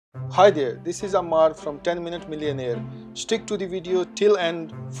Hi there, this is Ammar from 10 Minute Millionaire. Stick to the video till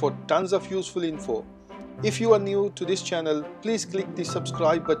end for tons of useful info. If you are new to this channel, please click the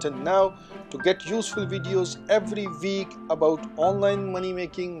subscribe button now to get useful videos every week about online money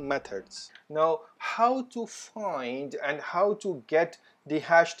making methods. Now, how to find and how to get the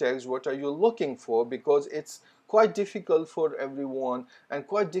hashtags, what are you looking for, because it's quite difficult for everyone and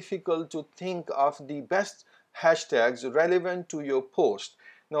quite difficult to think of the best hashtags relevant to your post.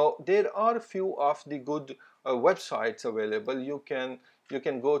 Now there are a few of the good websites available. You can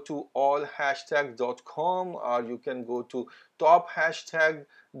go to allhashtag.com, or you can go to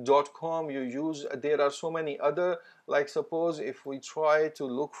tophashtag.com. There are so many other, like suppose if we try to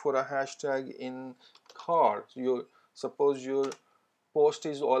look for a hashtag in cars, you suppose your post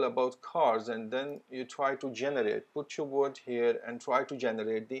is all about cars, and then you try to put your word here and try to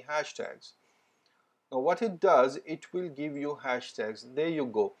generate the hashtags. Now what it does, it will give you hashtags. There you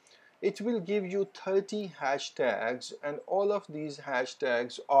go. It will give you 30 hashtags, and all of these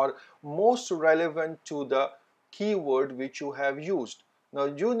hashtags are most relevant to the keyword which you have used. Now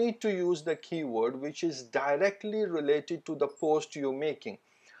you need to use the keyword which is directly related to the post you're making.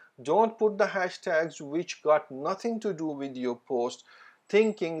 Don't put the hashtags which got nothing to do with your post,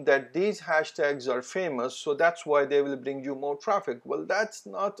 thinking that these hashtags are famous, so that's why they will bring you more traffic. Well, that's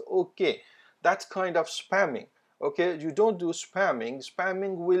not okay. That's kind of spamming. Okay, you don't do spamming.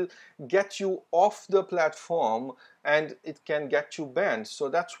 Spamming will get you off the platform and it can get you banned. So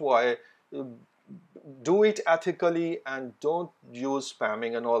that's why uh, do it ethically and don't use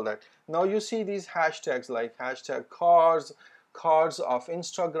spamming and all that. Now you see these hashtags like hashtag cars, cards of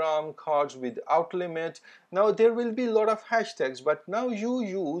Instagram, cards without limit. Now there will be a lot of hashtags, but now you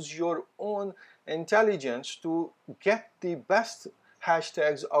use your own intelligence to get the best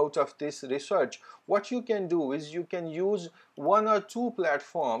hashtags out of this research. What you can do is you can use one or two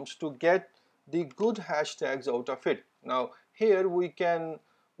platforms to get the good hashtags out of it. Now here we can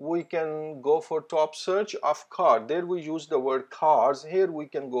go for top search of car. There we use the word cars. Here we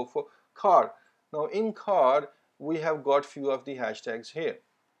can go for car. Now in car we have got few of the hashtags here: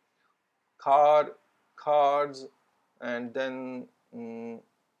 car, cars, and then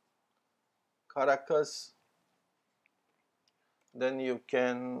Caracas. Then you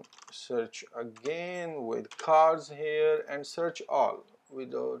can search again with cars here and search all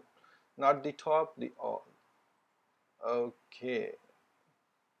without, not the top, the all. Okay,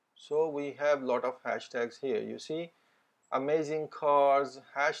 so we have lot of hashtags here. You see, amazing cars,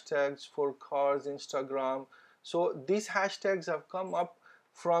 hashtags for cars, Instagram. So these hashtags have come up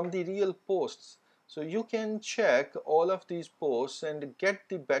from the real posts. So you can check all of these posts and get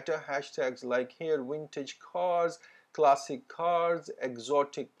the better hashtags, like here vintage cars, classic cars,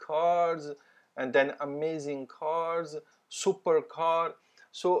 exotic cars, and then amazing cars, super car.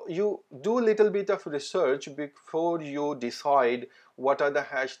 So you do a little bit of research before you decide what are the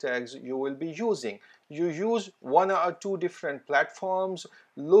hashtags you will be using. You use one or two different platforms,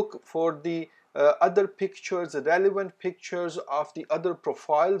 look for the other pictures, relevant pictures of the other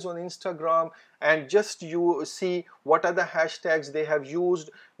profiles on Instagram, and just you see what are the hashtags they have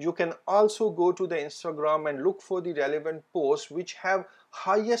used. You can also go to the Instagram and look for the relevant posts which have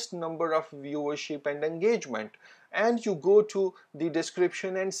highest number of viewership and engagement, and you go to the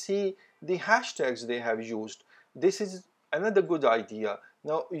description and see the hashtags they have used. This is another good idea.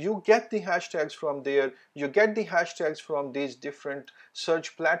 Now you get the hashtags from there, you get the hashtags from these different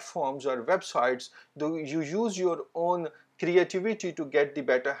search platforms or websites. You use your own creativity to get the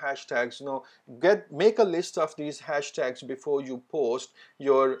better hashtags. Now make a list of these hashtags before you post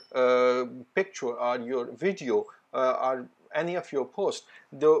your picture or your video or any of your posts.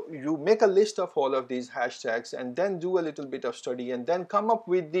 Though you make a list of all of these hashtags and then do a little bit of study and then come up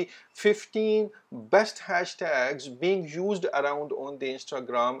with the 15 best hashtags being used around on the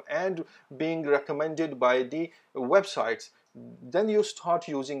Instagram and being recommended by the websites. Then you start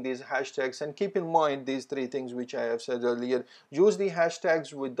using these hashtags, and keep in mind these three things which I have said earlier. Use the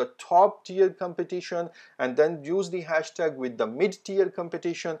hashtags with the top tier competition, and then use the hashtag with the mid tier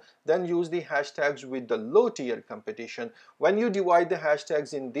competition, then use the hashtags with the low tier competition. When you divide the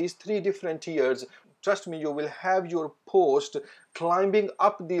hashtags in these three different tiers, trust me, you will have your post climbing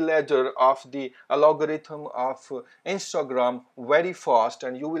up the ladder of the algorithm of Instagram very fast,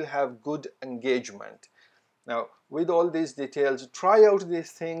 and you will have good engagement. Now with all these details, try out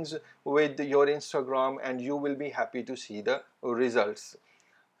these things with your Instagram and you will be happy to see the results.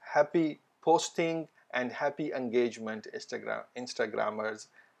 Happy posting and happy engagement, Instagrammers.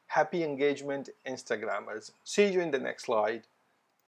 Happy engagement, Instagrammers. See you in the next slide.